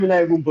me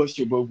not even bust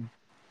your bubble.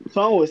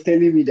 Someone was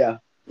telling me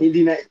that in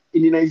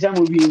the Nigerian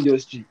movie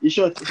industry, in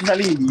short,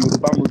 especially in the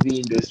Yoruba movie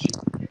industry,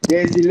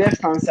 there is the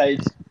left hand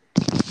side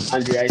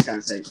and the right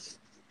hand side.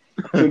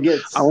 So get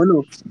I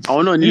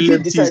wanna you need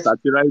fit lefties, decide.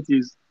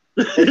 righties.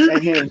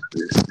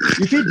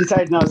 You fit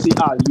decide now. Say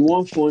you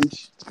want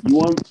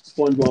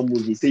fund one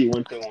movie. Say you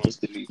want tell one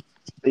story.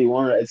 Say you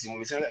want write a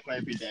movie. Say like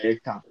when be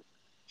director.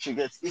 You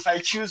get if I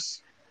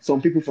choose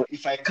some people from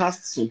if I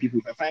cast some people,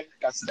 if I find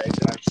cast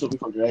director and choose some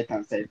people from the right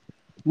hand side,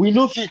 we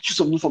no fit choose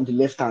some people from the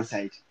left hand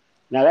side.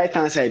 Now right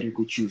hand side we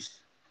could choose.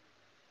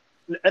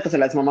 Let us say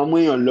like Mama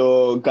Moyon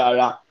Law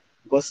Gara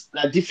because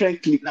like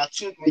different click now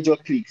two major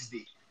cliques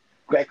there.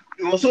 Like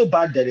it was so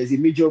bad that there's a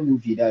major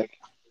movie that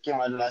came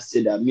out last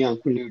year that me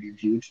and Kule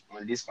reviewed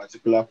on this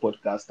particular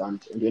podcast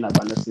and on the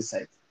Unabanasi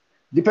site.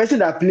 The person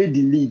that played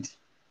the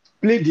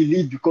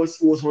lead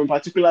because it was from a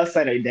particular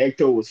side that the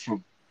director was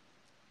from.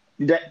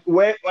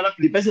 Where one of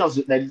the person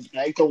that the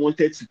director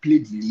wanted to play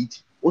the lead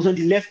was on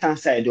the left hand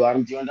side or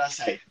on the other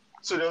side.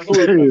 So there was no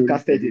way we could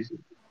have casted it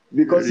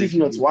because if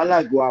not, Ridiculous.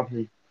 voila go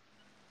happen.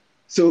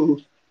 So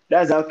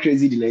that's how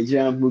crazy the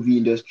Nigerian movie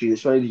industry is,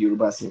 especially the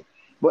Yoruba scene.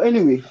 But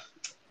anyway,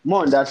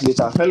 more on that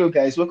later. Hello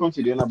guys, welcome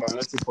to the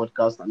Unabanasi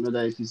podcast.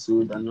 Another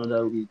episode,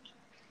 another week.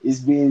 It's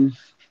been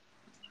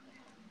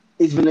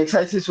it's been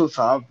exciting so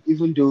far,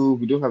 even though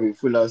we don't have a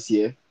full house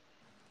here.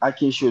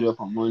 Akin showed up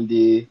on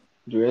Monday.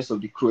 The rest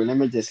of the crew, let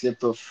me just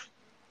slept off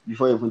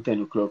before even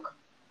 10 o'clock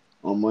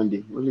on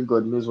Monday. Only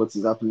God knows what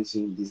is happening to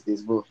him these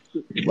days, but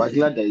we're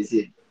glad that he's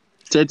here.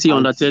 30 And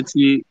under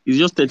 30. It's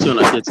just 30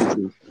 under 30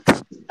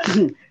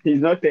 too.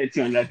 he's not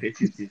 30 under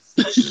 30.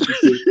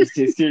 It's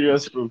a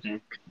serious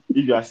problem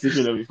if you are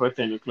sleeping up before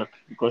 10 o'clock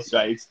because you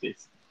are expert.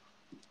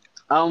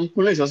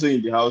 Kule is also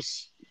in the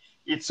house.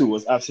 Itsu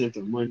was absent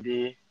on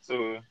Monday,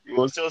 so it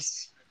was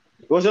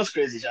just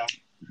crazy, Sha.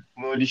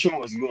 But the show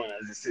was going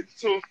as they said.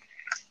 So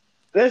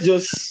let's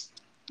just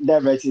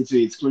dive right into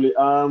it. Kule,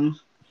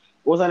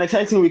 it was an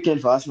exciting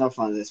weekend for Arsenal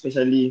fans,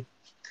 especially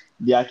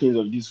the Akins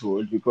of this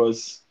world,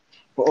 because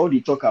for all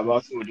the talk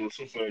about they'll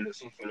soon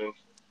follow,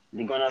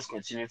 the Gunners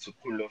continue to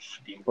pull off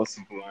the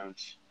impossible, and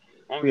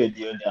one way or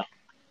the other,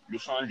 they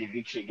found the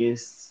victory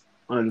against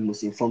one of the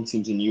most informed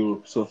teams in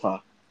Europe so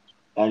far,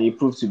 and it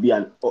proved to be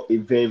a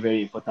very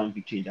very important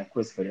victory in their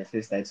quest for their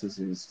first title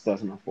since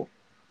 2004.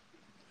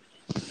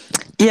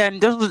 Yeah,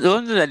 and just the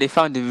one thing that they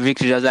found the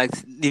victory was like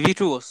the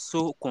victory was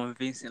so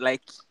convincing.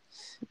 Like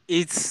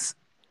it's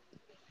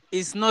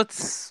it's not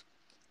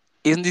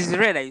it's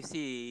rare that you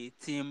see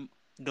a team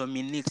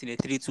dominate in a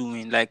 3-2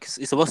 win. Like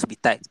it's supposed to be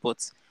tight, but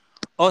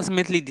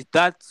ultimately the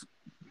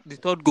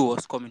third goal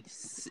was coming.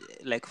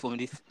 Like from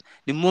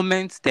the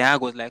moment the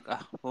Hag was like,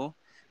 oh,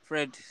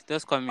 Fred,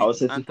 just come I in. was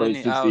setting for it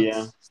Anthony too, out.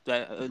 yeah.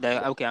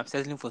 Okay, I'm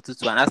settling for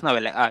 2-2. And that's now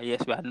we're like,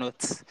 yes, we are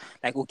not.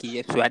 Like, okay,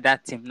 yes, we are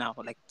that team now.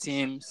 Like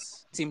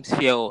teams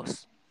fear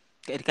us.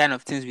 The kind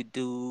of things we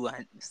do,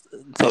 and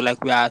so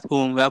like we are at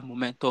home, we have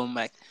momentum.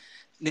 Like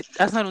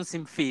that's not don't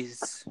seem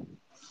phased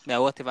by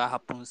whatever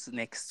happens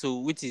next. So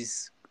which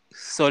is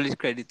solid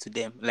credit to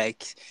them.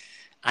 Like,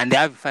 and they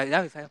have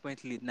a 5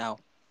 point lead now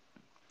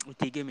with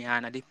a game in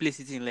hand, and they place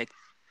it in like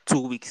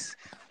 2 weeks.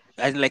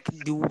 And like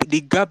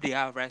the gap they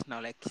have right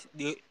now, like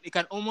they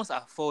can almost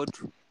afford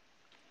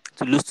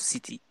to lose to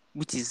City,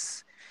 which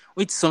is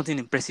something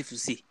impressive to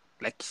see.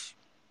 Like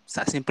it's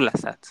as simple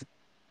as that.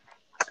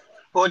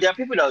 But there are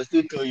people that will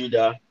still tell you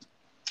that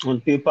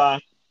on paper,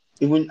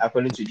 even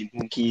according to the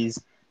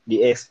bookies,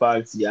 the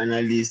experts, the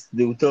analysts,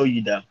 they will tell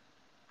you that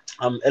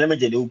element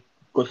they will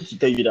continue to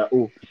tell you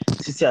that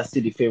City are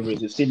still the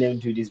favorites. We've seen them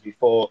do this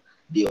before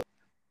the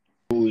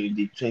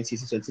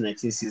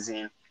 2019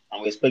 season,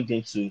 and we expect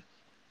them to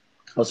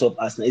also up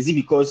Arsenal. Is it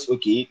because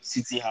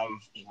City have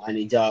a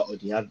manager or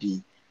they have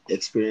the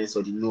experience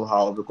or the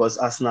know-how? Because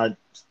Arsenal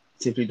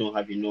simply don't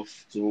have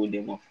enough to hold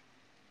them off.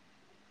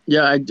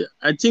 Yeah,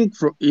 I think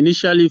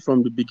initially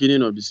from the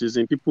beginning of the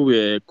season, people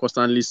were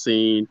constantly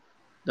saying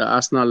that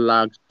Arsenal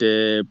lacked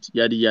depth,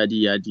 yada yada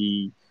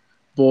yada.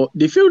 But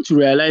they failed to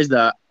realize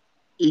that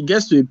it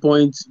gets to a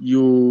point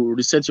you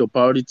reset your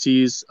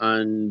priorities,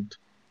 and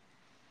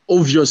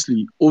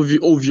obviously,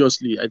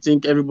 I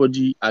think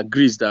everybody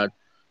agrees that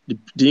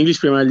the English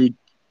Premier League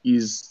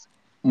is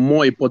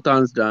more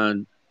important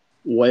than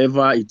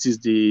whatever it is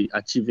they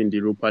achieve in the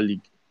Europa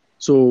League.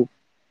 So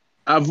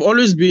I've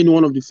always been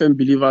one of the firm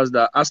believers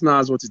that Arsenal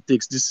has what it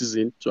takes this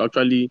season to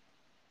actually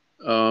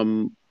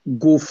um,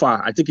 go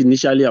far. I think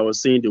initially I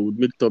was saying they would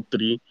make top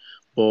three,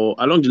 but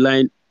along the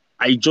line,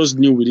 I just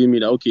knew within me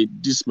that okay,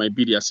 this might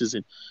be their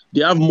season.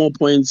 They have more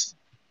points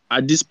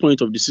at this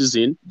point of the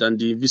season than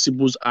the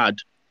Invisibles had.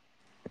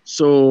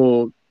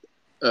 So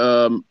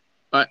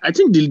I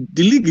think the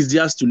league is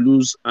theirs to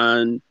lose,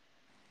 and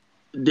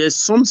there's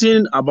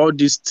something about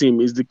this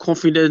team is the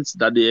confidence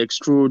that they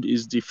extrude,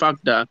 is the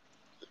fact that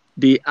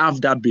they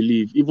have that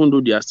belief, even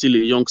though they are still a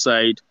young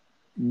side.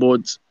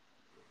 But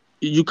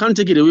you can't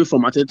take it away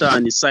from Arteta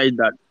and his side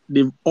that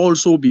they've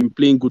also been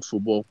playing good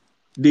football.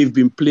 They've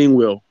been playing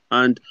well,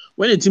 and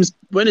when a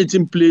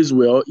team plays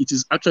well, it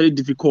is actually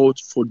difficult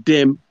for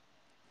them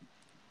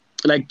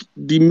like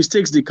the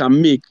mistakes they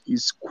can make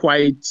is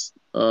quite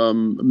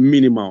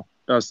minimal.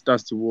 That's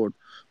the word.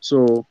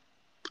 So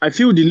I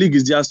feel the league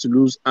is just to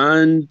lose.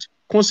 And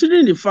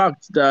considering the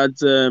fact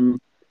that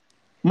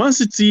Man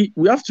City,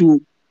 we have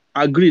to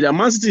agree that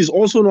Man City is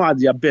also not at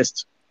their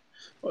best.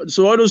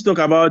 So all those talk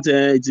about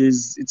it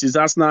is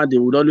Arsenal, they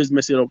would always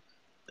mess it up.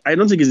 I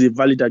don't think it's a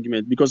valid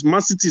argument because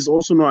Man City is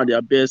also not at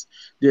their best.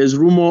 There's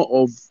rumor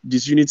of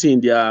disunity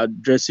in their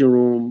dressing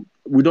room.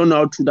 We don't know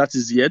how true that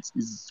is yet.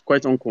 It's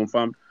quite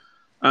unconfirmed.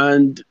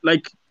 And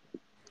like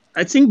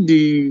I think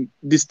the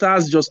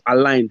stars just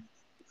aligned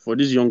for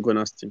this young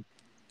Gunners team.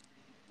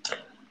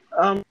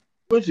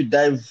 Going to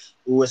dive.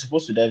 We were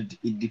supposed to dive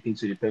deep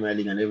into the Premier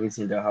League and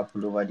everything that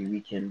happened over the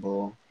weekend,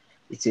 but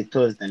it's a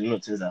Thursday and a lot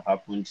of things that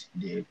happened.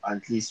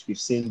 At least we've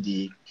seen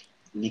the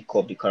League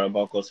Cup, the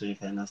Carabao Cup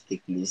semi-finals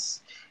take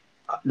place.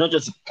 Not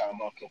just the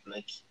Carabao Cup,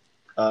 like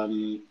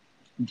um,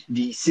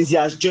 the since he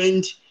has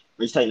joined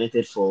Manchester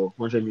United for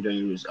 100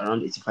 million euros,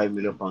 around 85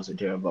 million pounds or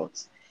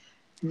thereabouts.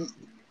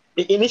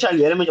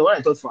 Initially, what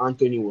I thought for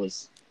Anthony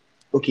was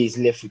okay, he's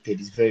left-footed,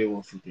 he's very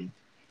well-footed.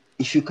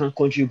 If you can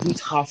contribute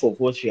half of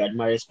what Riyad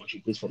Mahrez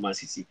contributes for Man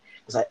City,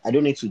 because I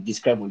don't need to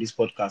describe on this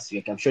podcast,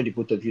 like I'm sure the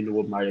both of you know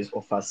what Mahrez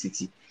offers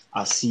City: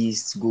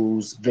 assists,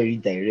 goals, very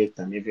direct,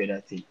 and every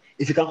other thing.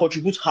 If you can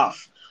contribute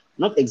half,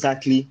 not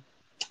exactly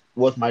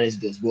what Mahrez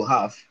does, but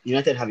half,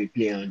 United have a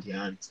player on their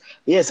hands.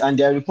 Yes, and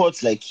there are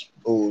reports like,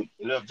 oh,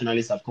 a lot of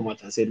journalists have come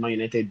out and said Man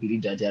United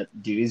believe that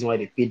the reason why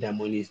they paid that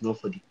money is not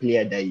for the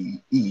player that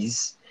he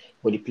is,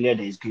 but the player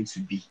that he's going to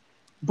be.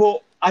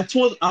 But at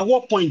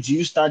what point do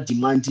you start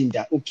demanding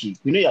that, okay,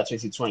 we know you're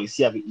 22 and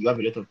you have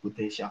a lot of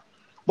potential,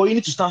 but you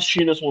need to start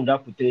showing us some of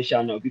that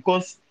potential now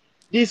because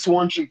this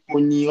one trick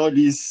pony, all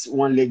this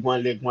one leg,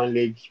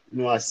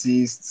 no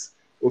assists.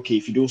 Okay,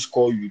 if you don't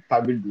score, you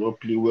probably do not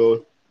play well.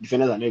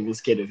 Defenders are not even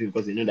scared of him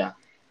because they know that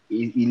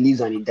he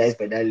lives and he dies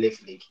by that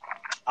left leg.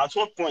 At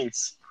what point,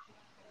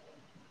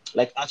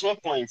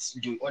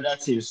 do other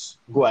teams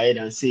go ahead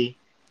and say,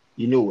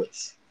 you know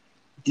what?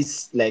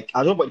 This like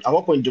at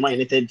what point do Man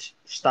United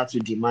start to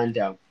demand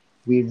that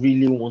we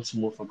really want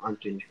more from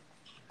Antony?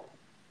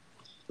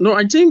 No,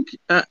 I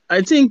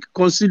think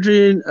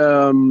considering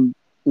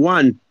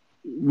one,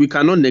 we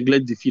cannot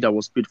neglect the fee that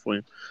was paid for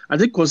him. I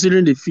think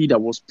considering the fee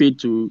that was paid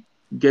to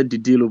get the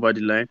deal over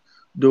the line,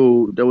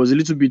 though there was a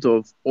little bit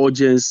of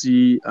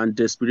urgency and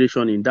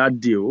desperation in that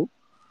deal,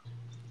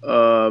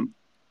 um,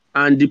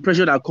 and the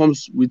pressure that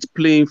comes with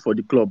playing for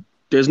the club.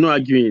 There's no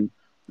arguing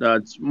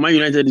that Man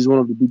United is one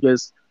of the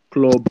biggest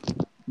club,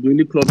 the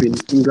only club in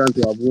England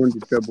to have won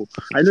the treble.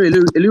 I know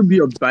a little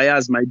bit of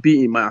bias might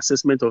be in my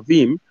assessment of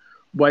him,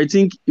 but I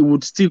think it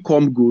would still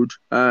come good,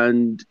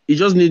 and it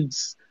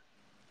needs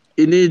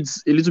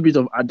a little bit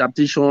of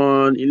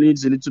adaptation. It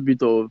needs a little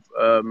bit of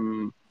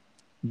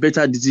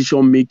better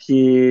decision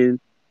making.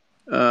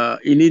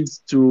 It needs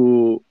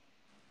to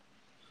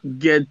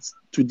get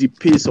to the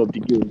pace of the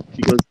game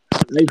because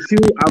I feel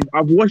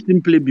I've watched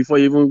him play before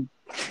he even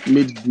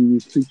made the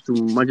switch to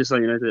Manchester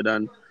United,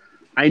 and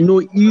I know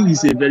he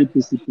is a very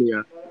pacey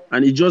player,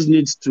 and he just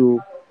needs a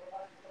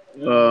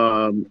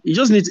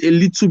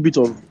little bit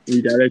of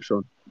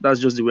redirection. That's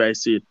just the way I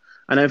see it,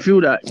 and I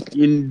feel that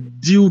in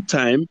due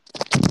time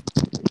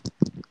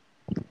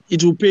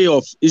it will pay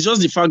off. It's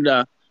just the fact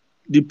that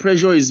the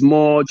pressure is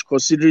much,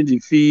 considering the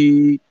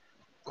fee,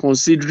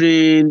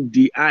 considering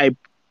the hype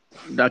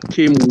that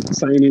came with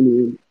signing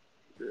him.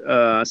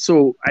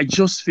 So I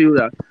just feel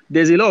that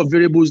there's a lot of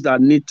variables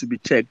that need to be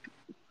checked.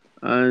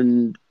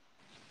 And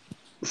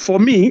for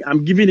me,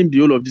 I'm giving him the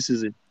whole of this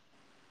season,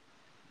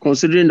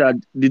 considering that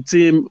the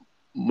team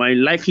might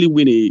likely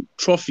win a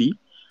trophy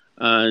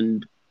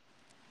and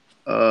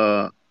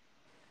uh,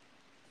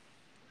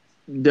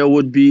 there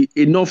would be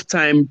enough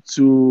time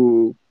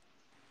to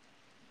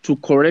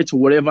correct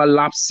whatever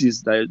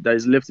lapses that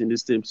is left in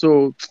this team.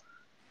 So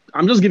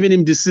I'm just giving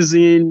him this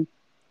season,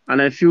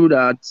 and I feel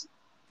that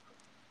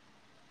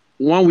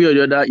one way or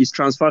the other, his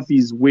transfer fee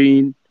is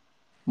weighing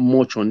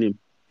much on him.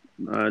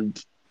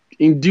 And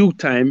in due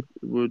time,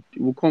 it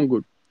will come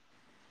good.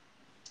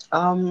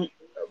 Um,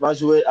 as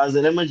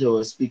the manager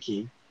was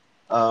speaking,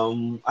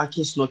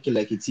 Aki snorking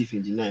like a thief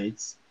in the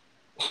night.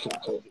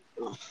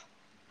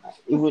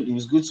 Even it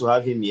was good to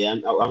have him here.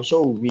 And I'm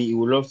sure we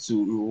would love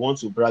to we want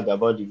to brag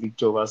about the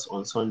victory over us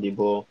on Sunday,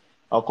 but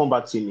I'll come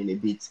back to him in a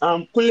bit.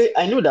 Kule,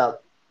 I know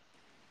that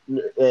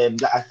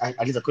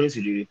at least according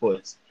to the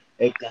reports,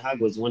 Ten Hag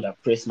was the one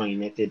that pressed Man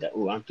United that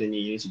oh Anthony,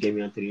 you need to get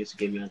me Anthony, you need to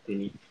get me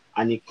Anthony,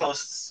 and it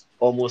costs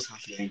almost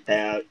half the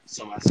entire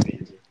summer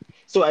spending.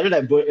 So I know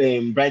that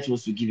Bright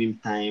wants to give him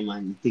time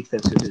and it takes time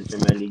to go to the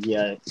Premier League.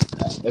 Yeah,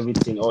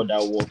 everything, all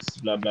that works,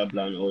 blah blah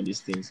blah, and all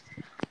these things.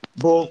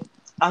 But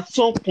at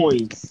some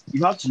point,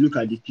 you have to look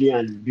at the player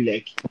and be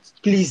like,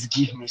 please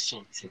give me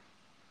something.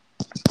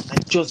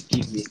 Like, just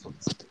give me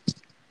something.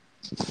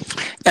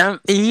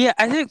 Yeah,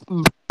 I think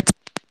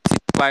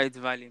quite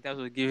valid in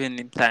terms of giving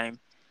him time.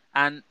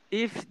 And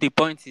if the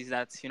point is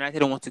that United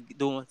don't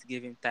want to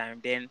give him time,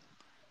 then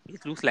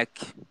it looks like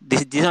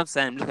this decision to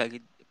sign him looks like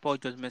a poor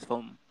judgment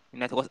from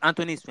United, because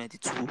Antony is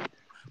 22.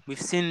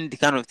 We've seen the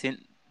kind of thing,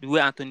 the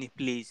way Antony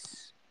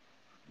plays.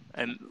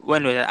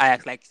 When we were at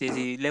Ajax, like there's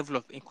a level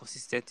of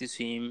inconsistency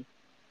to him.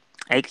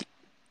 Like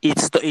he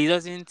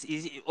doesn't.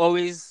 He's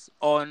always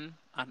on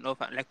and off.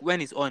 Like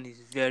when he's on,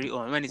 he's very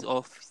on. When he's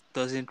off, it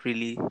doesn't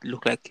really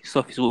look like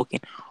stuff is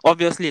working.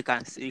 Obviously, you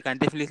can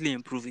definitely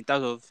improve in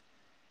terms of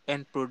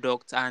end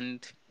product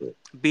and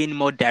being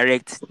more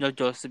direct, not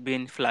just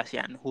being flashy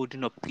and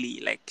holding up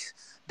play. Like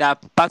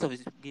that part of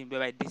his game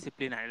whereby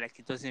discipline and like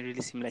it doesn't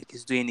really seem like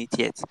he's doing it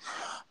yet.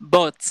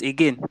 But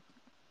again,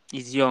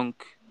 he's young.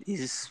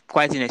 He's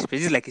quite inexperienced.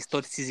 This is like his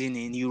third season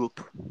in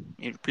Europe,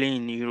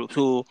 playing in Europe.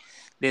 So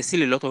there's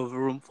still a lot of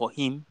room for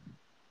him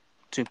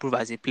to improve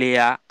as a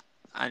player,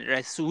 and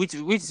rest. So which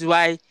is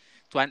why,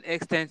 to an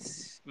extent,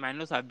 it might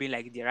not have been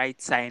like the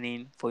right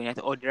signing for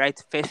United or the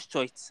right first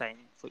choice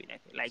signing for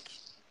United. Like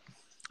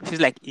it feels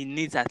like he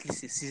needs at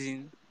least a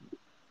season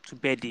to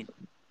bed in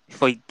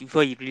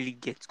before he really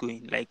gets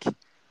going. Like,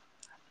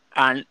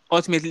 and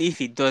ultimately, if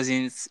he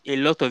doesn't, a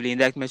lot of the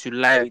indictment should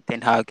lie with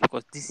Ten Hag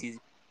because this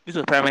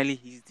was primarily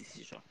his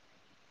decision.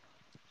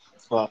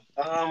 Well,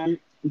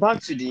 back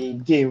to the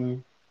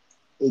game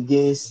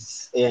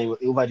against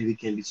over the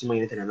weekend between Man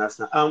United and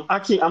Arsenal.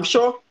 Actually, I'm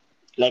sure,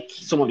 like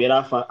some of the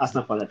other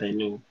Arsenal fans that I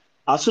know,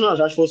 as soon as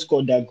Rashford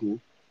scored that goal,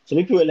 some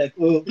people were like,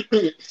 "Oh,"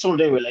 some of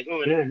them were like,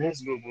 "Oh, yeah,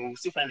 let's go, but we'll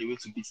still find a way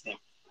to beat them."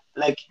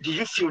 Like, did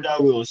you feel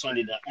that way on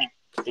Sunday? That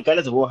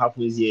regardless of what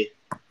happens here,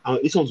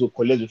 this one's will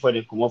collect before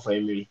they come off for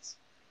Emirates.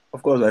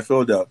 Of course, I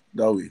felt that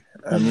way.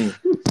 I mean,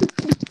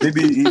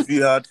 maybe if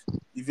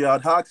you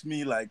had asked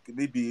me like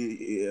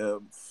maybe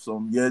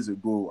some years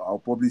ago, I'll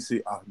probably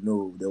say,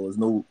 no, there was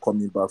no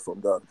coming back from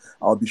that.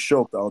 I'll be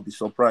shocked. I'll be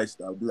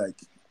surprised. I'll be like,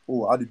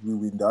 oh, how did we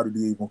win? How did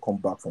we even come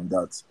back from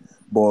that?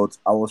 But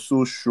I was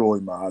so sure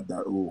in my heart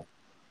that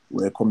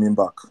we're coming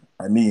back.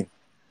 I mean,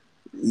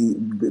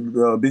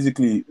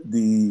 basically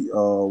the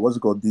what's it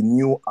called? The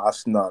new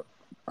Arsenal,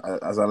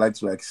 as I like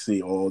to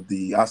say, or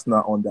the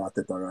Arsenal under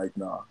Arteta right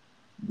now.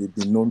 They've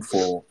been known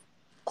for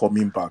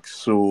coming back.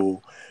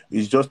 So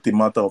it's just a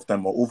matter of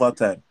time or over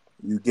time.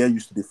 You get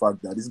used to the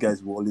fact that these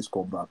guys will always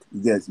come back.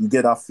 You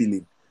get that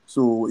feeling.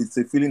 So it's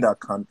a feeling that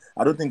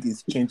I don't think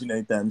it's changing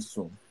anytime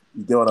soon.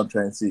 You get what I'm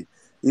trying to say?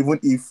 Even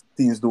if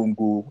things don't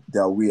go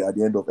their way at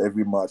the end of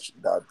every match,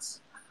 that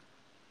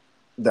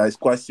is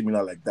quite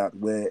similar like that,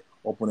 where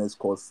opponents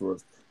score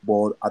first.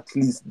 But at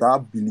least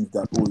that belief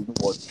that, you know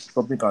what,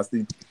 something can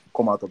still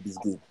come out of this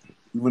game,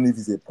 even if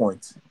it's a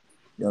point.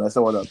 You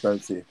understand what I'm trying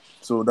to say?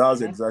 So that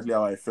was exactly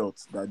how I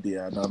felt that day,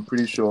 and I'm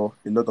pretty sure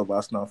a lot of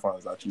Arsenal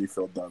fans actually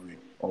felt that way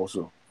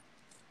also.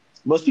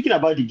 But speaking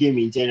about the game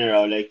in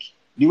general, like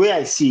the way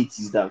I see it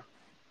is that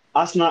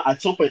Arsenal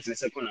at some point in the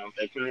second half,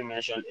 like you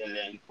mentioned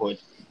earlier in the pod,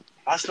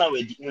 Arsenal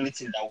were the only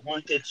team that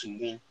wanted to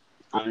win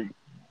and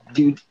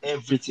did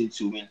everything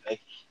to win.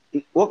 Like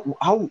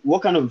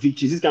what kind of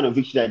victory is this kind of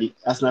victory that the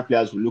Arsenal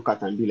players will look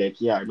at and be like,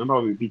 yeah, I remember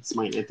when we beat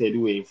Man United,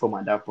 we were in form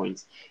at that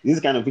point.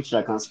 This kind of victory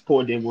that can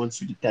spur them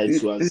onto the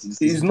title as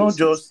it's not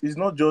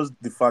just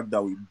the fact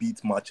that we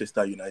beat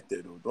Manchester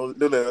United. Don't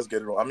let us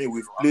get it wrong. I mean,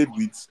 we've played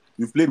with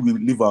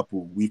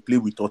Liverpool, we've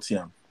played with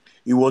Tottenham.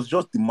 It was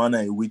just the manner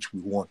in which we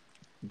won.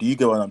 Do you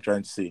get what I'm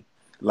trying to say?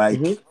 Like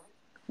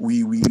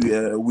we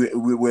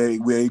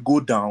go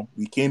down,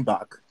 we came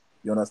back.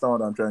 You understand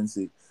what I'm trying to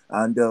say?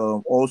 And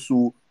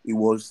also it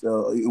was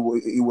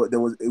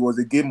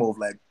a game of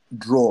like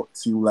draw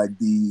till like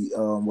the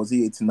was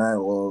it 89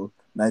 or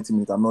 90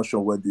 minutes? I'm not sure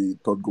where the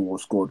third goal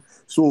was scored.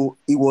 So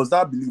it was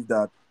that belief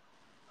that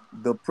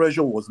the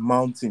pressure was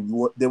mounting.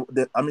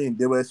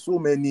 There were so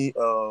many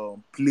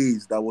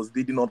plays that was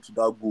leading up to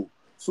that goal.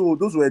 So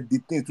those were the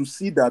things to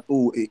see that.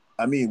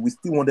 We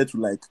still wanted to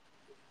like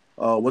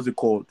what's it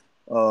called?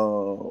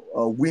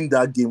 Win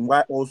that game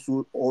while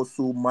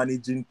also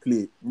managing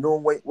play. You know,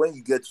 when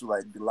you get to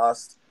like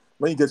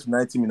when you get to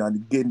 90 minutes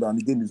and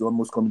the game is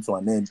almost coming to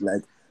an end,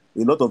 like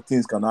a lot of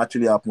things can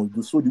actually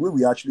happen. So the way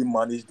we actually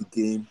managed the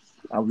game,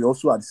 and we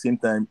also at the same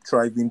time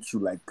striving to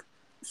like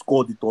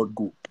score the third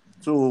goal.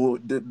 So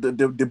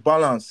the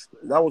balance,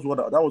 that was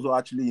what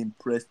actually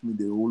impressed me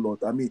the whole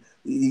lot. I mean,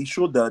 it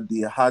showed that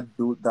they had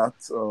that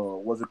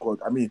what's it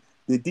called? I mean,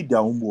 they did their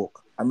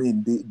homework. I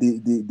mean,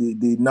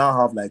 they now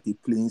have like a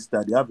playing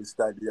style. They have a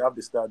style. They have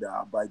the style they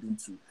are abiding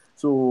to.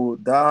 So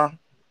that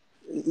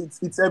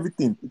it's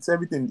everything. It's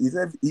everything.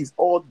 It's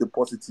all the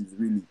positives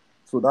really.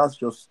 So that's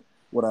just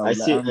what I would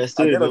like. I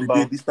still remember.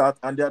 At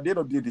the end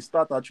of the day, the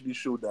start actually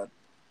showed that.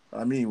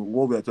 I mean,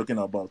 what we're talking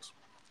about.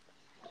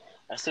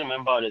 I still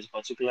remember this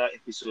particular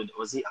episode.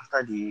 Was it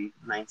after the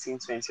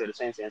 1920 or the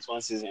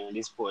 2021 season on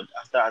this pod?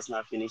 After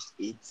Arsenal finished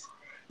 8th,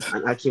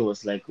 and Aki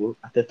was like, "Oh,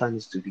 Arteta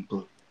needs to be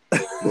gone."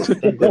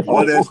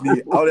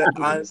 Honestly,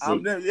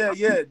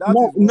 yeah.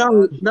 That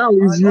now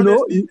is you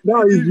know honestly,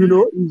 now is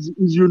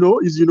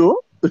you know.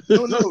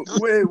 No,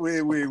 wait.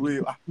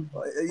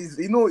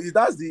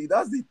 That's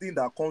the thing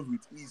that comes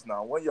with ease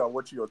now. When you are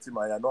watching your team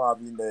and you're not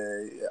having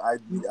the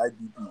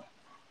IBP,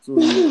 So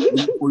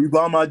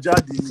Oyibama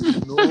Jadi,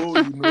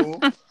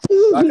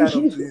 that kind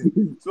of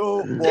thing.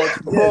 So, but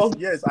But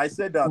yes, I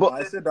said that. but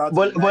I said that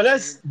but in but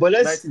let's but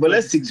let's but 1920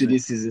 let's stick to season.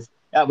 this season.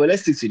 Yeah, but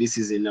let's stick to this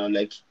season now.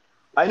 Like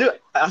I know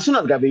as soon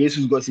as Gabriel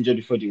Jesus got injured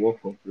before the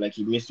World Cup, like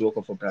he missed the World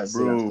Cup for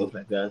Brazil and Bro, stuff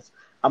like that.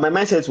 And my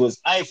mindset was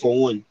I for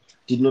one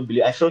did not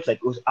believe I felt like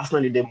it was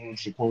Arsenal needed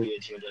Mudryk one way or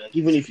the other. Like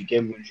even if you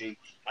get Mudryk,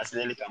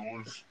 Martinelli can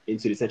move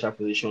into the central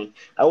position.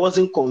 I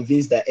wasn't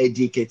convinced that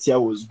Eddie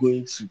Ketia was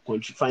going to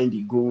find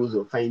the goals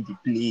or find the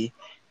play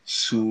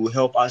to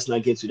help Arsenal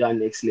get to that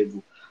next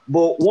level.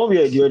 But one way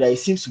or the other, he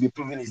seems to be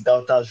proving his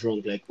doubters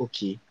wrong. Like,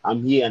 okay,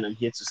 I'm here and I'm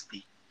here to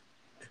stay.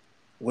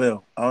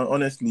 well,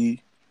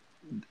 honestly,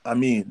 I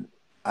mean,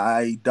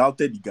 I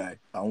doubted the guy.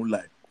 I won't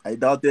lie. I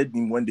doubted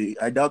him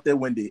I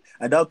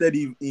doubted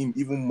him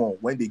even more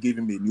when they gave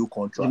him a new The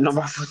contract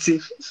number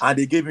 14. and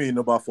they gave him a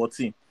number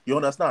 14. You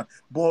understand?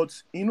 But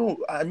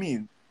I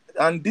mean,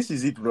 and this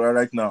is it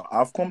right now.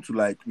 I've come to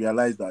like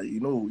realize that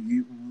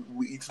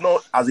it's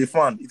not as a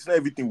fan. It's not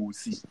everything we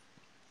see.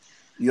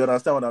 You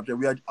understand what I'm saying?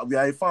 We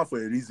are a fan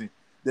for a reason.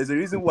 There's a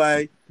reason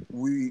why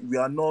we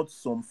are not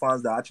some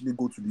fans that actually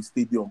go to the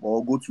stadium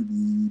or go to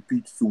the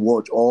pitch to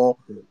watch, or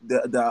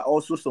there are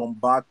also some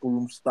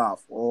backroom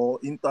staff or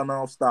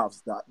internal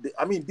staffs that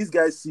I mean, these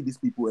guys see these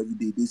people every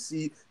day. They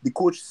see the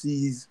coach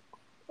sees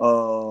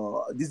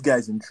these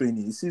guys in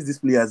training. He sees these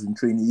players in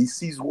training. He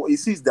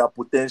sees their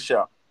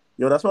potential.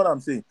 That's what I'm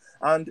saying.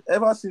 And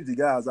ever since the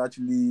guy has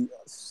actually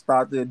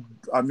started,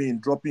 I mean,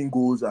 dropping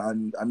goals,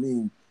 and I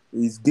mean,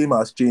 his game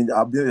has changed.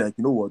 I've been like,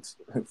 you know what?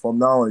 From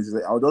now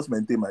on, I'll just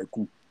maintain my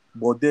cool.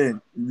 But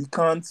then we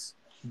can't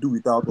do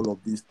without all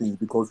of these things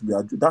because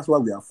that's why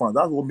we are fans.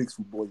 That's what makes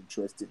football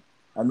interesting.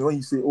 I mean, when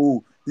you say,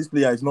 "Oh, this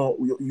player is not,"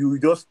 you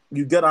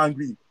get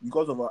angry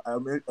because of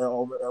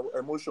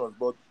emotions.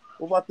 But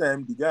over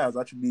time, the guy has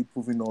actually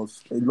proven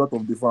us a lot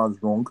of the fans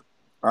wrong,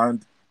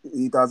 and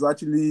it has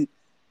actually,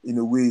 in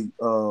a way,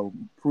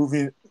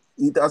 proven.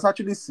 It has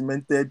actually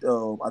cemented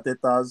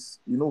Arteta's,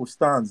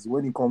 stance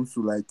when it comes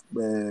to like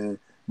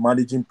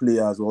managing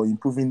players or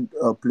improving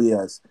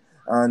players.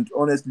 And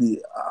honestly,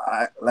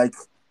 I like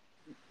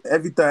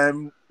every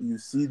time you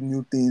see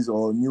new things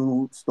or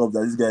new stuff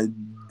that this guy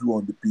do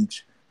on the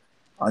pitch,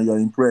 and you're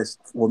impressed.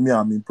 For me,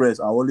 I'm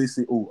impressed. I always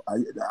say, "Oh,"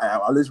 I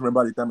always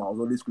remember the time I was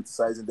always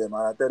criticizing them,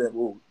 and I tell them,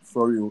 "Oh,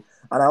 sorry." Oh.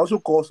 And I also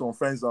call some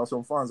friends out,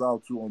 some fans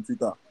out too on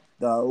Twitter.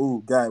 That,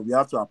 "Oh, guy, we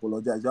have to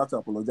apologize. You have to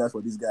apologize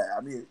for this guy."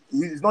 I mean,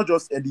 he's not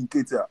just Eddie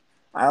Nketiah.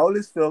 I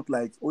always felt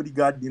like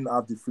Odegaard didn't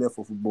have the flair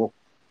for football.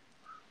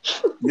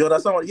 You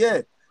understand what?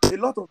 Yeah, a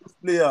lot of those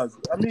players.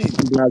 I mean,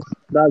 That's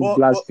but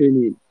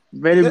blasphemy.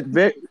 Very, yeah,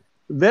 very,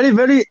 very,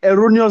 very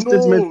erroneous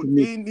statement no, to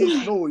make.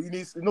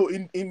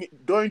 in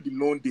during the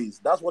loan days,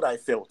 that's what I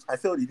felt. I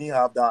felt he didn't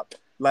have that.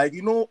 Like,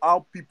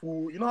 how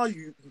people, how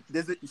you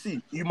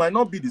see, you might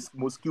not be the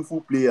most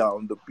skillful player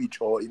on the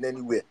pitch or in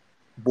anywhere,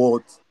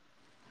 but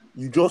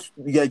you just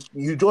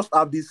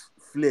have this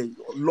flair,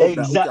 love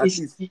that. Okay,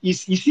 Exactly. at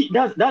least You see,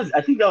 that's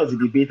I think that was the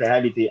debate I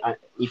had with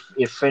if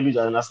a friend who's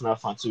an Arsenal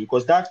fan too,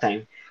 because that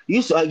time he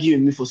used to argue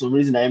with me for some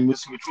reason that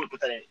Smith Rowe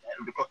better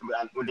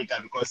than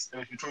Odegaard because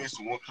Smith Rowe used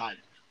to work hard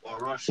or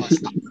run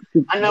faster.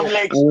 And I'm no,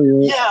 like, I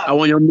yeah,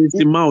 want your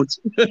Missy Mount.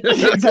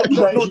 exactly.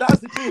 no, Like, that's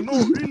the thing.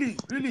 No, really,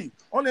 really,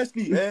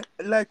 honestly,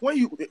 like when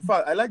in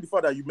fact, I like the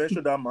fact that you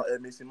mentioned that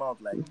Mason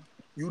Mount. Like,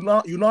 you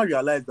now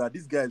realize that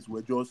these guys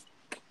were just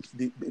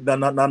the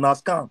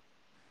scam.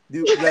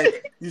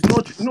 Like,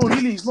 it's not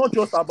really, it's not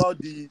just about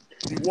the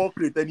work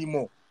rate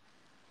anymore.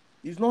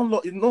 It's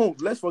not no,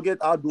 let's forget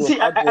hard work, see,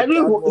 hard I work, don't hard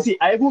even, work. see.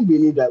 I even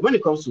believe that when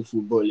it comes to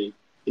footballing,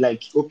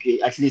 like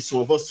okay, at least some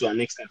of us to an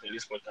extent on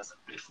this podcast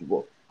have played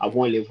football at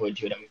one level or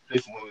the other. We play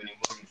football, we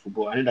involved in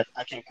football. I know that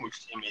I can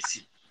coach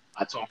MSC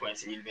at some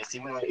point in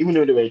university, even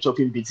though they were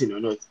chopping beating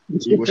or not.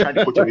 You go try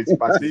the coach of it to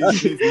pass me.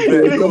 Please,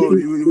 We were no, talking,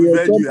 we we've were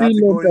heard you. You have talking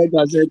to go left, in. right,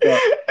 and center.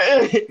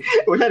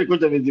 We try the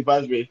coach of it to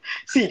pass me.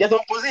 See, there's some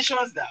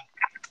positions that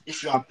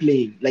if you are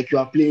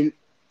playing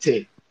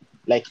 10,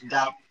 like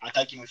that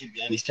attacking midfield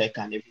behind the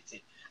striker and everything.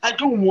 I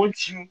don't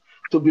want you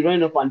to be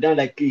running up and down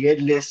like a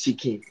headless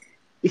chicken.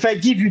 If I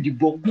give you the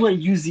ball, go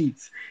and use it.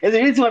 There's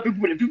a reason why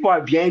people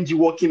are behind you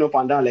walking up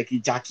and down like a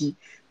Jackie.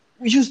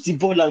 Use the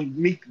ball and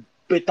make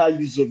better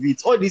use of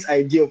it. All this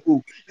idea of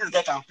this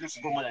guy can play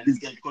football more than this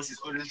guy because he's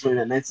always running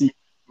at 90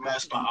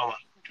 miles per hour.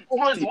 See,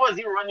 What is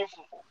he running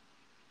for?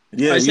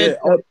 yeah, I said,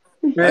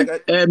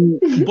 yeah.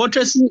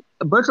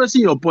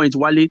 buttressing your point,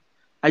 Wale.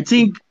 I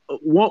think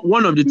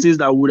one of the things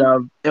that would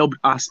have helped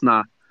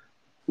Arsenal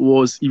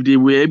was if they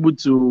were able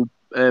to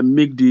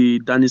make the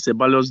Dani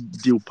Ceballos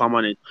deal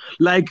permanent.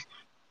 Like,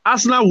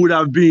 Arsenal would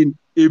have been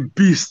a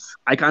beast.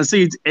 I can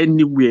say it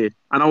anywhere.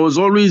 And I was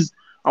always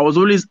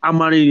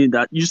hammering in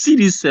that. You see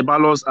this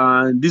Ceballos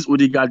and this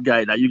Odegaard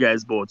guy that you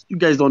guys bought. You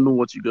guys don't know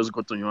what you just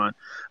got on your hand.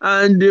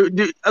 And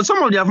and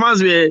some of their fans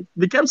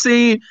they kept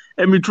saying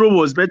Mitro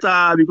was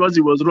better because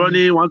he was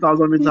running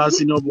 1,000 meters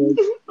senior ball.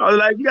 I was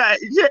like, yeah,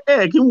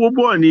 can we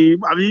go on?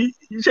 I mean,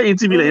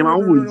 TV No, like no, him, no, I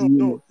no, no, won't no,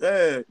 do.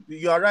 no.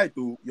 You are right,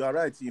 though. You are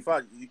right. In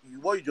fact,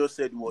 what you just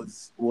said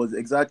was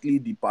exactly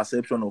the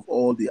perception of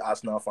all the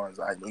Arsenal fans,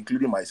 and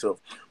including myself.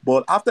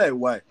 But after a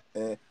while,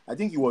 I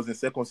think it was in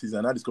second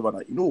season, I discovered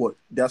that, you know what,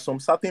 there are some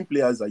certain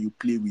players that you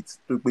play with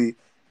to play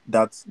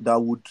that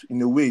would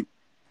in a way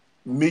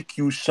make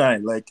you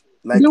shine.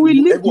 They will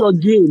you lift everyone,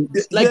 your game.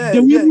 They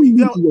will yeah, even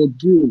lift your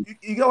game.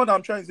 you get what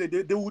I'm trying to say.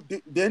 They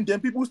would then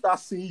people start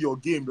seeing your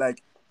game.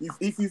 Like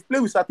if you play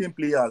with certain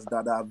players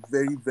that are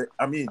very, very,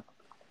 I mean,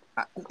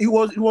 it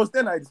was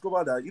then I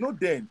discovered that, you know,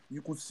 then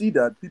you could see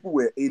that people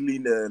were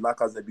ailing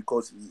Lacazette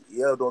because he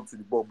held on to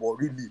the ball. But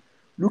really,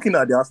 looking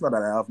at the Arsenal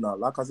that I have now,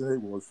 Lacazette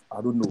was,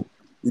 I don't know,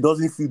 it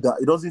doesn't fit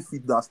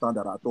that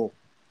standard at all.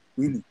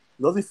 Really,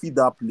 it doesn't fit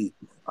that play.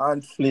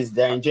 And Please,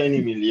 they're enjoying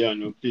him in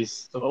Leon. Oh, please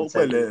stop ó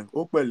inciting. pẹ̀lẹ́,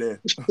 ó pẹ̀lẹ́,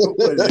 ó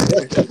pẹ̀lẹ́,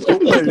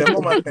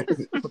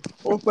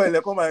 ó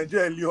pẹ̀lẹ́, kọ́ máa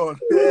enjoy Leon.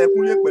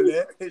 Kúnlé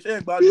pẹ̀lẹ́, iṣẹ́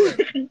ìgbádùn ẹ̀.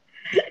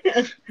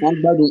 Wọ́n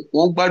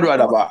gbádùn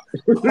àdàbà.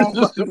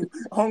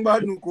 Wọ́n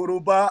gbádùn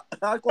Koroba.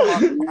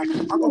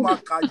 Akọ́ máa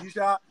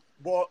kàjíṣá.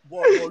 But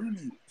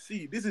really,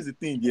 see, this is the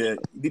thing. Yeah,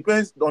 it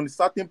depends on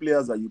certain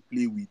players that you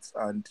play with,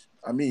 and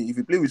I mean, if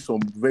you play with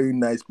some very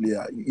nice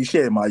player,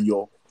 iṣẹ́ ẹ̀ máa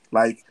yọ.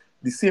 Like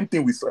the same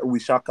thing with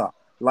Xhaka.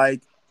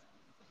 Like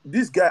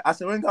this guy,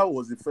 Arsene Wenger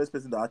was the first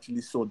person that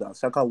actually saw that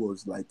Xhaka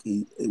was like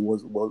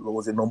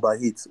was a number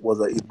 8, was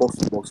a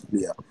box-to-box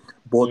player.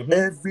 But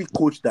every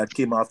coach that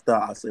came after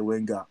Arsene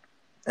Wenger,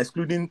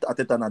 excluding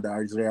Arteta, that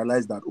has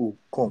realized that, oh,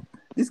 come,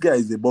 this guy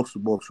is a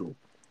box-to-box show.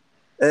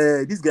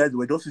 These guys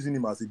were just using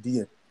him as a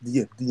DM,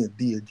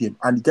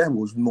 and the guy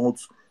was not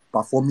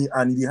performing.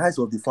 And in the eyes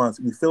of the fans,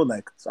 we felt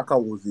like Xhaka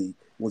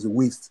was a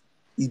waste.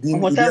 He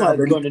didn't Time have has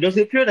any. gone. There was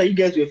a period that you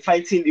guys were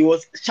fighting. It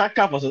was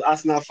Xhaka versus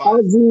Arsenal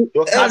fans. As in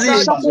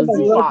Xhaka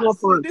versus Arsenal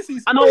fans. This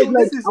is And I was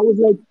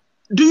like,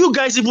 do you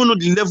guys even know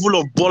the level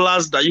of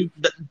ballers that you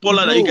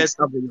guys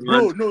have in your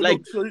hand? No.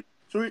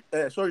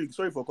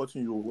 Sorry for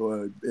cutting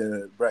you,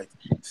 Bright.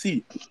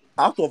 See,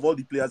 out of all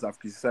the players I've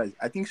criticized,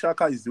 I think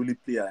Xhaka is the only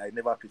player I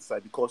never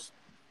criticized, because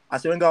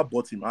Arsene Wenger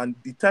bought him, and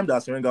the time that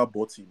Arsene Wenger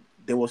bought him,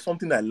 there was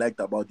something I liked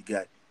about the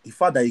guy. The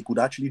fact that he could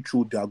actually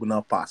throw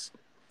diagonal pass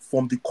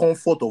from the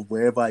comfort of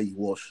wherever he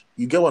was.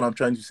 You get what I'm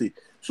trying to say?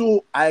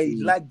 So I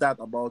like that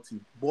about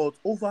him. But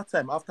over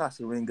time, after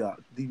Arsene Wenger,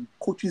 the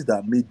coaches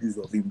that made use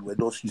of him were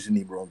just using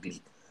him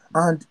wrongly.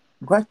 And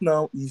right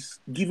now, he's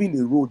giving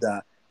a role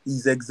that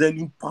he's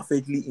excelling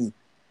perfectly in.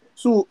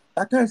 So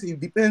at times, it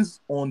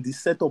depends on the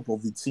setup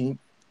of the team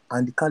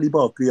and the caliber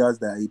of players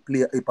that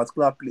a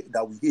particular player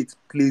that we hate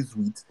plays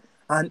with,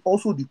 and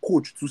also the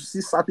coach to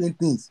see certain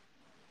things.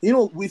 You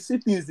know, we see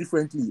things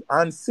differently,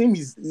 and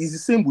is the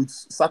same with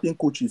certain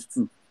coaches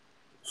too.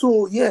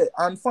 So yeah,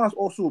 and fans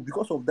also,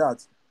 because of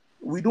that,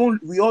 we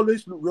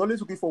always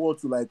looking forward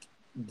to like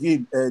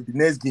the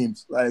next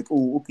games. Like,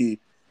 oh, okay,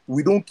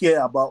 we don't care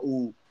about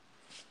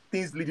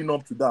things leading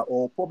up to that,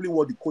 or probably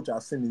what the coach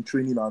has seen in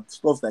training and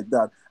stuff like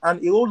that.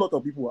 And a lot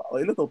of people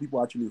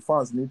actually,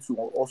 fans need to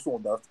also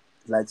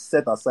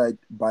set aside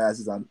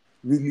biases and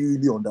really,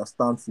 really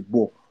understand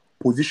football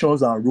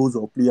positions and roles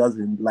of players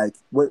in a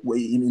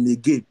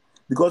game,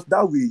 because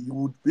that way you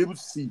would be able to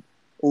see,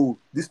 oh,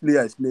 this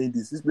player is playing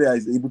this player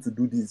is able to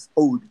do this,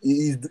 oh,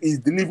 he's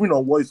delivering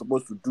on what he's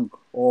supposed to do,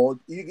 or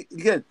you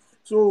get.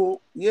 So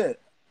yeah,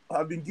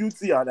 I've been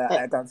guilty, and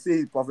I can say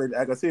it perfectly.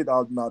 I can say it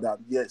out now that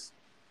yes,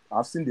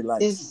 I've seen the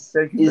light.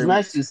 Thank you. It's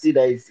nice to see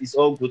that it's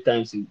all good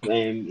times at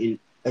the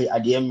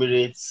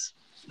Emirates.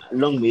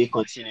 Long may it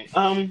continue.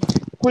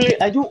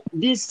 I don't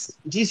this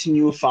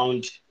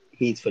newfound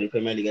hate for the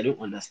Premier League. I don't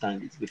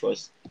understand it,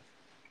 because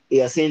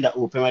they are saying that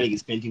Premier League is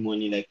spending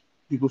money. Like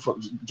people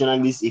from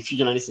journalists, a few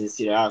journalists in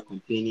Syria are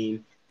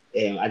complaining.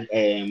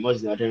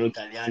 What's the Adriano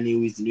Galliani,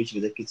 who is the new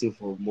chief executive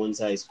of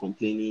Monza, is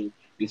complaining.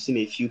 We've seen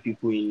a few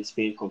people in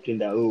Spain complain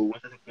that, we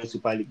wanted to play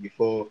Super League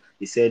before.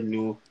 They said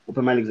no.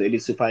 Premier League is already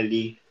Super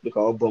League. Look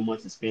at what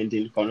Bournemouth is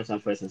spending, Nottingham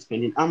Forest is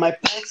spending. And my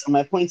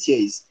point here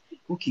is,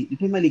 okay, the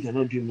Premier League are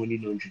not doing money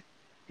laundry.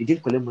 They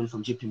didn't collect money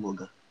from JP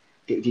Morgan.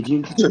 They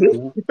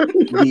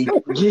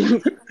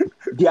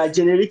are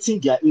generating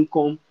their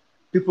income.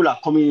 People are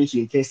coming in to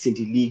invest in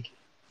the league.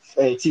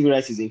 TV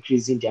rights is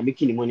increasing. They are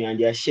making the money, and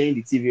they are sharing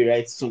the TV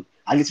rights. So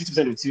at least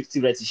 50% of the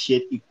TV rights is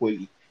shared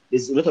equally.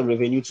 There's a lot of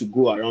revenue to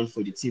go around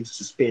for the teams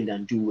to spend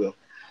and do well.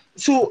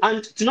 So,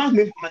 and to now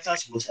make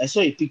matters worse, I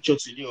saw a picture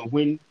today of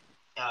when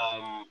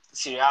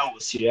Serie A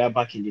was Serie A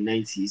back in the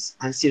 90s,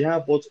 and Serie A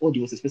bought all the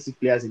most expensive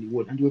players in the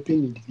world, and they were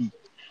playing in the league.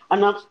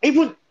 And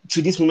even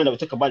to this moment that we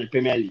talk about the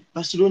Premier League,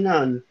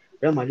 Barcelona and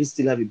Real Madrid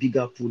still have a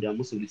bigger pool than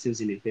most of the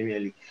teams in the Premier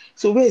League.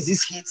 So where is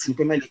this hate in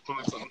Premier League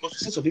coming from? Because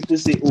since some people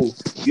say, oh,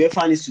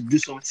 UEFA needs to do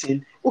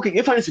something. Okay,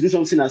 UEFA needs to do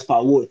something as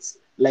per what?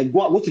 Like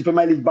go to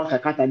Premier League bank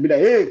account and be like,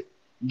 hey,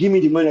 give me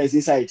the money that's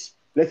inside.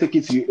 Let's take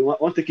it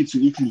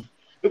to Italy.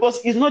 Because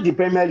it's not the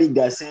Premier League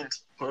that said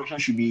corruption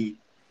should be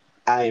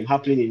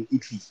happening in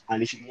Italy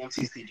and they should be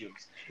empty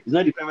stadiums. It's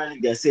not the Premier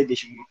League that said there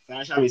should be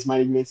financial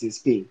mismanagement in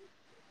Spain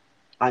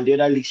and the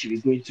other leagues should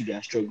be going through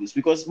their struggles.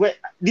 Because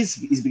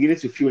this is beginning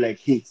to feel like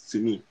hate to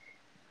me.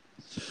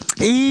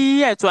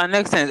 Yeah, to an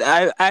extent.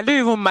 I don't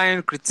even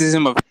mind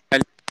criticism of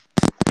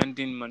spending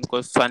spending money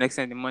because to an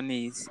extent the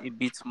money is a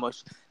bit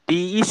much.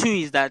 The issue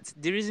is that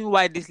the reason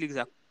why these leagues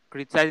are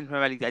criticizing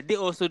Premier League that they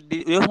also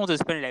want to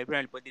spend like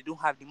Premier League, but they don't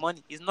have the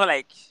money. It's not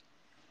like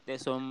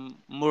there's some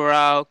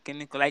moral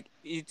clinical like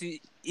it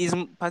is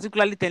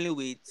particularly telling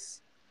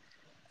with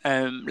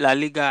La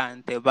Liga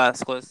and Tebas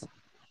because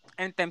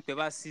anytime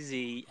Tebas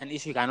sees an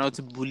issue he cannot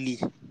bully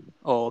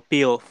or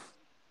pay off,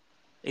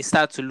 it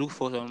start to look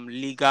for some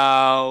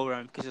legal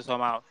ramifications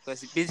somehow.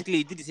 Because basically,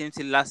 he did the same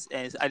thing last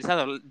at the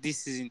start of this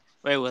season,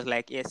 where it was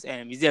like, yes,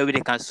 is there a way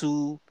they can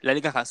sue La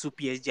Liga can sue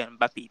PSG and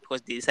Mbappe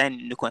because they signed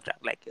a new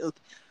contract? Like,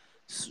 okay,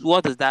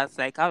 what does that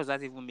like? How does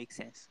that even make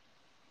sense?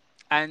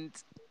 And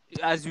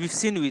as we've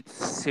seen with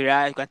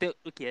Syria, you can tell,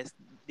 okay, yes,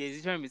 there's a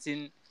difference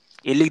between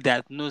a league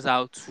that knows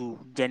how to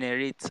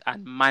generate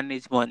and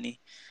manage money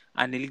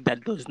and a league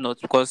that does not.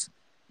 Because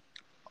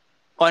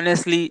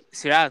honestly,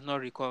 Syria has not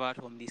recovered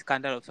from the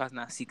scandal of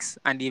 2006,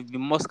 and they've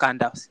been more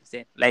scandals since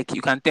then. Like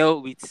you can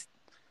tell with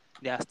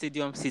their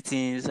stadium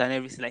sittings and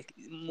everything.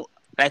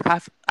 Like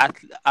half at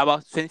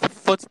about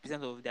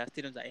 40% of their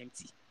stadiums are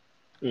empty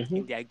Mm-hmm.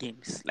 in their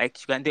games. Like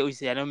you can tell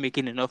they are not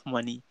making enough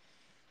money.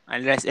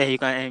 Unless you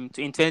can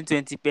in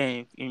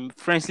 2020 in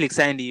French league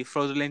signed a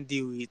fraudulent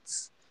deal with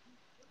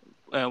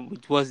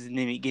what's the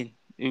name again?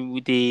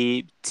 With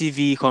the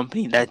TV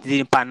company that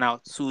didn't pan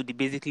out, so they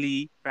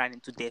basically ran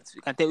into debt.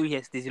 You can tell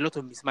yes, there's a lot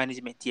of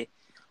mismanagement here.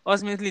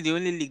 Ultimately, the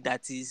only league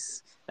that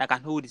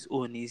can hold its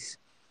own is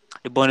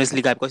the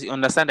Bundesliga because you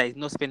understand that he's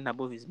not spending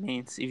above his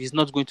means. If he's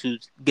not going to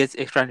get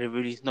extra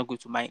revenue, he's not going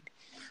to mind.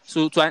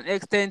 So to an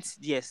extent,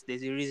 yes,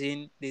 there's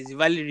a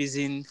valid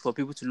reason for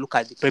people to look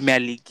at the Premier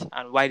League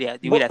and why they are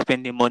the way But they're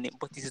spending money.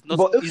 But it's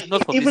okay,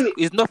 not from this even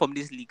it's not from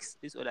these leagues,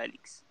 these other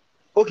leagues.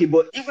 okay,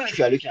 but even if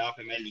you are looking at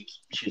Premier League,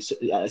 which is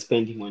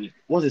spending money,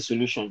 what's the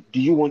solution? Do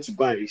you want to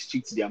go and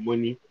restrict their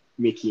money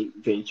making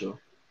venture?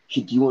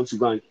 Do you want to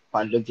go and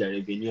padlock their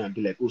revenue and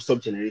be like, oh,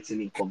 stop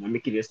generating income and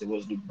making the rest of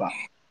us look bad?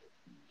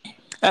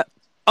 Uh,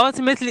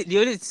 Ultimately, the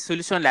only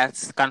solution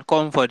that can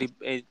come for the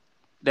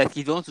that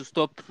if you want to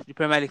stop the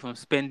Premier League from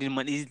spending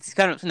money is this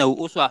kind of thing that will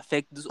also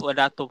affect those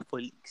other top four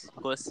leagues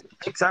because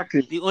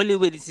Exactly. the only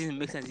way this season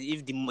makes sense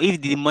is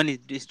if the money is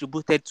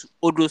distributed to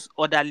all those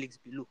other leagues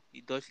below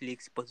the Dutch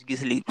leagues,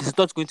 Portuguese league. It's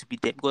not going to be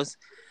them because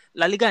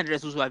La Liga and the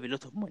rest also have a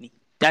lot of money.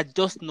 They're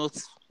just not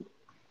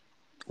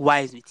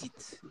wise with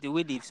it. The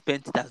way they've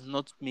spent it has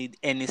not made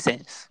any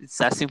sense. It's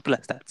as simple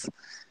as that.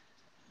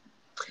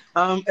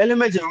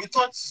 Element, we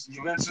thought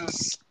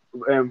Juventus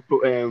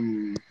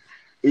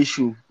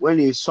issue when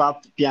they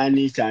swapped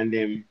Pjanic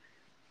and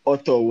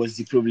Otto was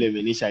the problem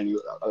initially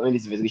when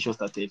this investigation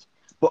started.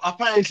 But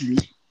apparently,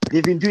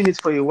 they've been doing it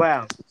for a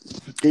while.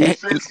 They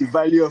inflate the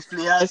value of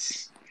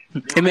players.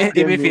 They bring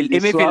them in, they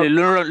Emefiele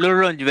swap. low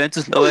run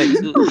Juventus away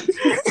too.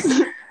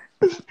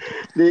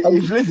 They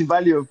inflate the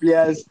value of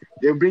players.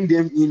 They bring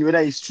them in, whether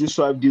it's through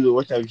swap deal or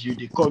what have you.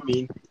 They come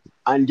in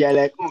and they're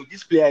like, oh,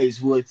 this player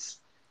is worth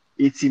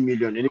 80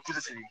 million. And they put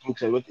it in the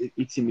books and worth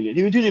 80 million.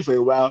 They've been doing it for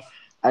a while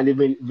and they've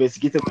been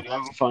investigated, but they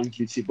haven't found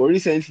guilty. But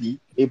recently,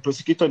 a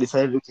prosecutor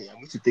decided, okay, I'm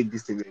going to take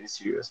this thing very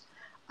serious.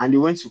 And they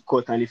went to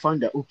court and they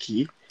found that,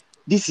 okay,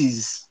 this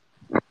is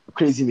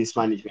crazy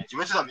mismanagement.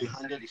 Juventus have been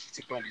handed the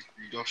 50 point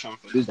reduction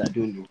for those that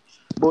don't know.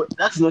 But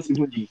that's not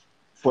even the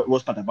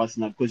worst part about it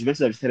now because Juventus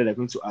have decided they're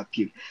going to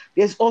appeal.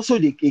 There's also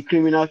a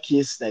criminal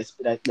case that's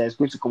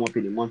going to come up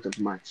in the month of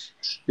March.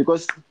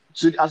 Because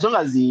as long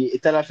as the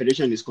Italian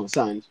Federation is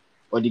concerned,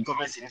 or the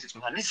government is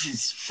concerned, this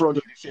is fraud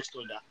of the first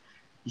order.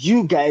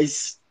 You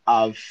guys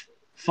have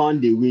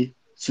found a way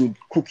to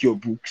cook your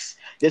books.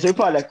 There's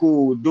people are like,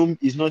 oh, don't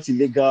it's not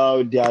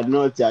illegal, they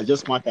are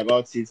just smart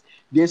about it.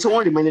 Then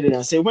someone reminded them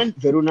and said, when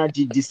Verona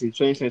did this in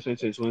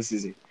 2021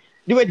 season,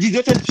 they were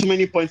deducted too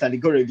many points and they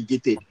got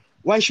relegated.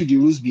 Why should the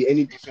rules be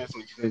any different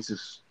for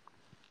Juventus?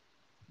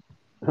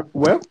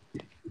 Well,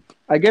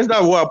 I guess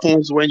that's what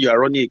happens when you are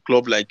running a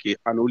club like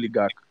an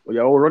oligarch, or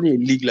you are running a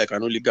league like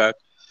an oligarch.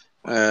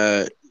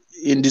 Uh,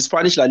 in the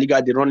Spanish La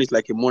Liga, they run it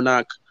like a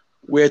monarch,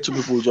 where two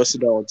people just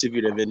sit down on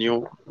TV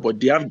revenue, but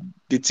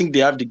they think they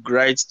have the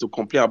rights to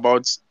complain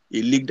about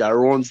a league that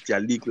runs their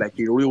league like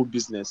a real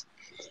business.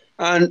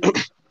 And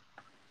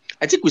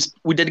I think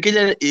we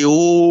dedicated a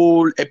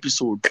whole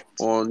episode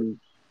on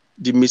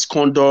the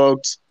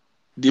misconduct,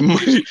 the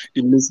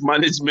the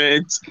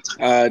mismanagement,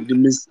 the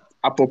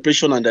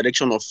misappropriation and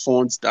direction of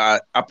funds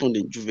that happened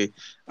in Juve,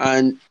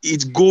 and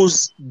it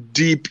goes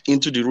deep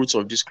into the roots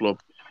of this club.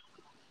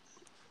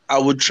 I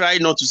would try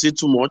not to say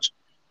too much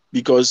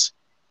because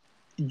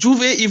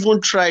Juve even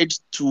tried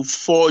to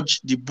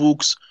forge the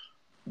books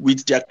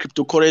with their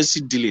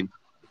cryptocurrency dealing,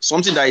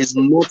 something that is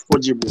not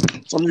forgeable,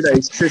 something that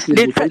is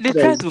They traceable, try something they that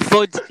try is to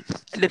forge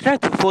they try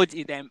to forge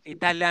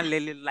Italian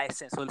learning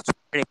license or to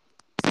rep.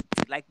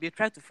 Like they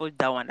try to forge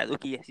that one that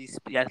okay yes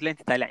he has learned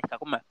Italian he can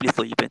come and play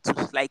for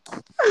Juventus. Like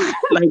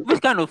like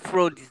which kind of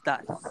fraud is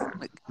that?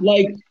 Like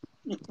like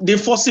they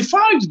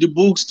falsified the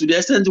books to the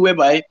extent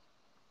whereby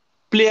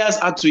players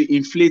had to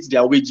inflate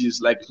their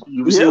wages. Like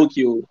you will say, Yeah.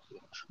 okay, oh,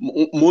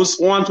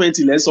 most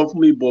 120 less of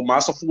me, but my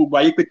sọ fún gbogbo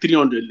ayé pé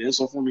 300 less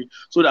of me,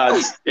 so that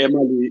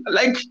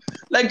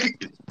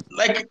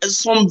like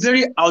some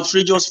very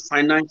outrageous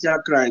financial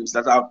crimes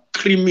that are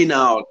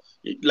criminal,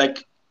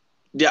 like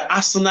they're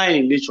asinine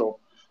in nature.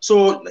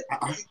 So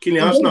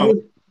Killing Arsenal.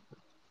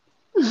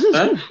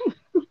 eh?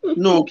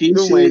 No, kì í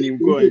Don't ṣe mind him,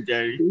 go on,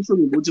 Jerry. kì í ṣe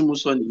òyìnbó tí mo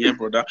sọ nìyẹn,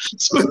 brother.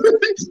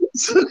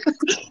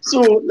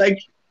 So like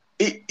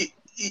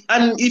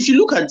and if you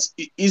look at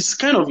it's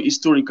kind of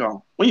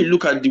historical when you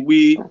look at the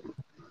way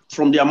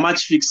from their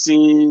match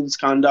fixing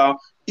scandal,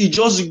 it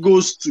just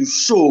goes to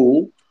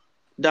show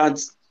that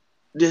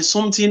there's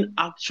something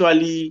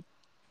actually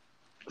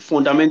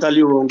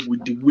fundamentally wrong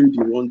with the way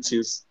they run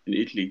things in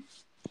Italy.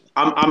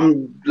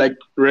 I'm like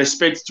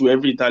respect to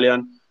every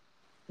Italian,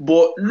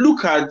 but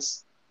look at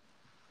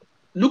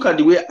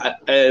the way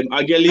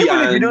Agueli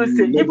Even if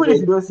you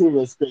and don't say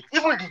respect,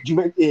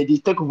 even the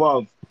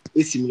takeover of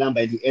AC Milan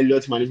by the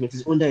Elliott management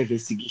is under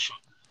investigation,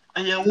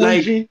 and you're like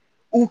wondering,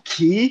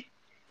 okay,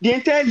 the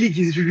entire league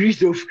is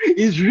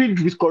rigged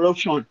with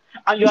corruption,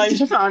 and you are in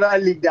just another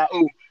league that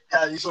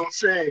it's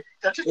unfair.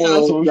 They're treating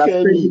us they are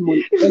unfairly. spending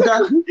money.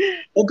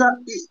 Oga,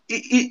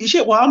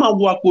 ṣé wàá máa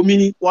wo àpò mi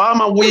ni? Wàá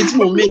máa wo iye tí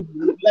mo make?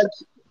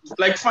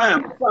 Like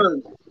fine.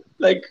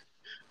 Like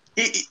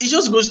it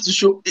just goes to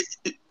show.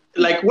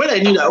 Like when I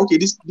knew that okay,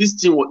 this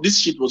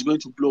shit was going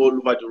to blow all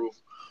over the roof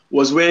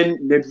was when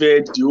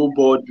Nedved, the whole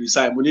board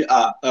resigned. Mo ní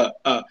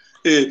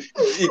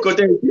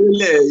ìkọ́tẹ́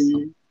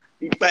ìpínlẹ̀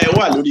ipa ẹ̀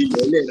wà lórí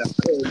ilẹ̀ ẹlẹ́dà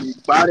lè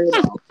parẹ́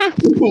náà.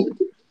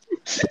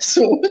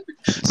 So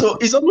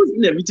it's almost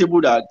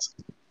inevitable that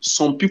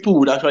some people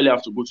would actually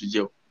have to go to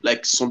jail.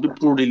 Like some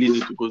people really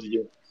need to go to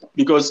jail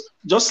because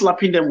just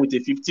slapping them with a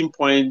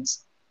 15-point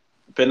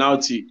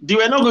penalty, they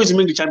were not going to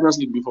make the Champions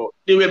League before.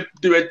 They were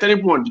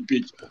terrible on the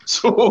pitch.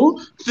 So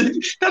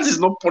that is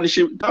not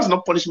punishment. That's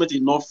not punishment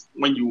enough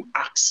when you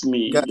ask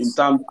me. Guys, in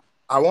terms.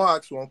 I want to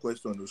ask one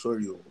question though.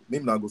 Sorry,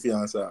 maybe not go for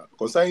answer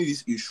concerning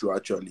this issue.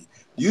 Actually,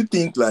 do you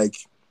think like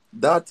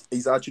that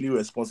is actually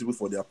responsible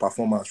for their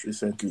performance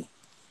recently?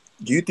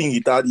 Do you think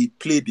he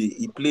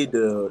played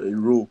a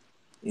role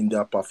in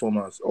their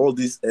performance? All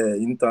this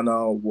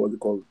internal what's it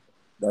called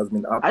that's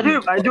been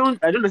happening. I don't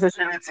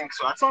necessarily think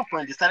so. At some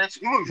point, they started to,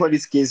 even before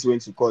this case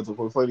went to court or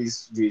before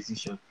this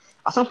jurisdiction.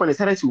 At some point, they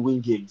started to win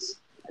games.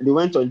 They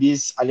went on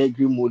this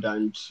Allegri mode,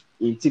 and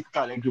in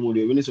typical Allegri mode,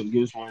 they were winning some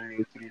games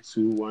 1-0,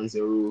 3-2,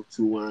 1-0,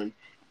 2-1,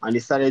 and they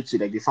started to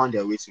they found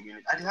their way to win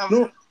it. And they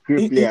have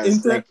great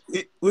players.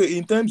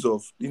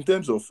 In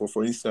terms of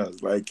for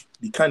instance, like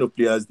the kind of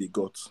players they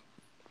got.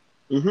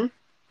 Mm-hmm.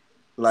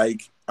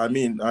 Like I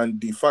mean, and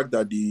the fact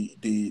that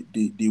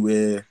they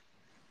were.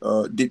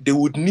 They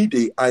would need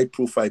a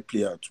high-profile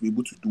player to be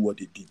able to do what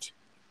they did.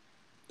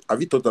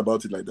 Have you thought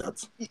about it like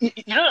that? You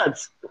know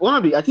that one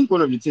of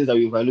the things that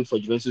we overlook for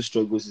Juventus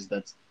struggles is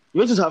that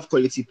Juventus have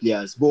quality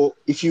players, but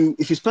if you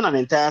spend an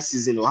entire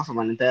season or half of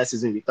an entire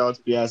season without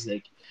players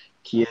like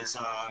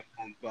Chiesa,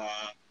 Pogba,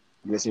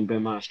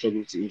 Benzema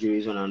struggling to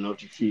injuries on and off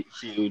the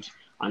field,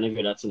 and every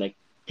other thing, like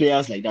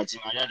players like that,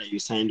 that you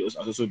signed has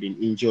also been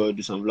injured.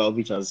 Dusan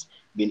Vlahovic has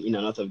been in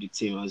and out of the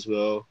team as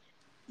well.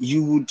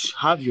 You would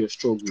have your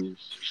struggles.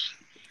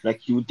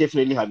 Like you would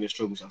definitely have your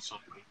struggles at some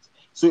point.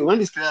 So when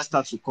these players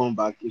start to come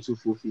back into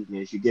full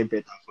fitness, you get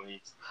better for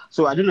it.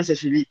 So I don't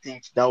necessarily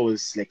think that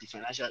was like the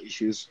financial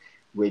issues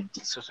were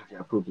the source of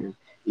their problem.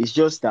 It's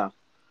just that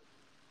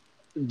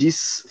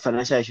this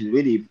financial issues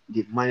where they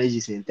manage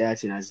this entire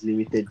thing has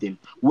limited them.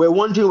 We're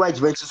wondering why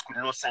Juventus could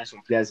not sign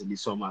some players in the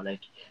summer. Like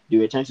they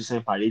were trying to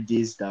sign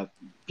Paredes that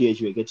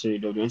PSG were getting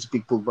rid of. They went to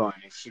pick Pogba on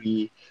a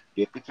free.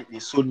 They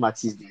sold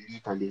Matisse the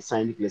lead and they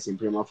signed Nicolas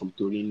Imprema from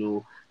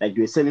Torino. Like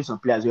they were selling some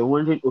players. We were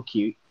wondering,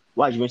 okay,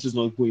 why Juventus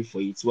not going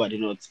for it? Why are they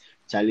not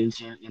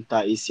challenging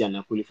Inter, AC, and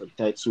Napoli for the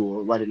title?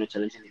 Or why are they not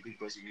challenging the big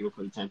boys in Europe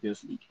for the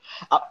Champions League?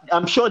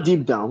 I'm sure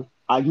deep down,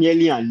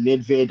 Agnelli and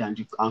Nedved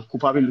and could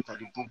probably look at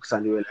the books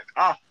and they were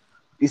like,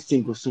 this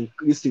thing goes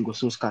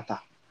soon scatter.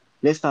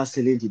 Let's start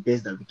selling the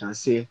best that we can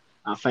sell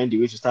and find a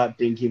way to start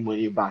bringing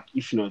money back.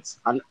 If not,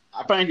 and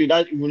apparently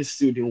that even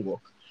still didn't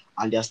work,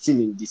 and they're still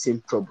in the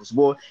same troubles.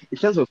 But in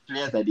terms of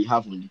players that they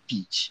have on the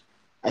pitch,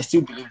 I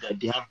still believe that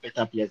they have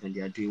better players than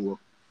they are doing work.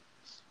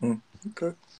 Okay.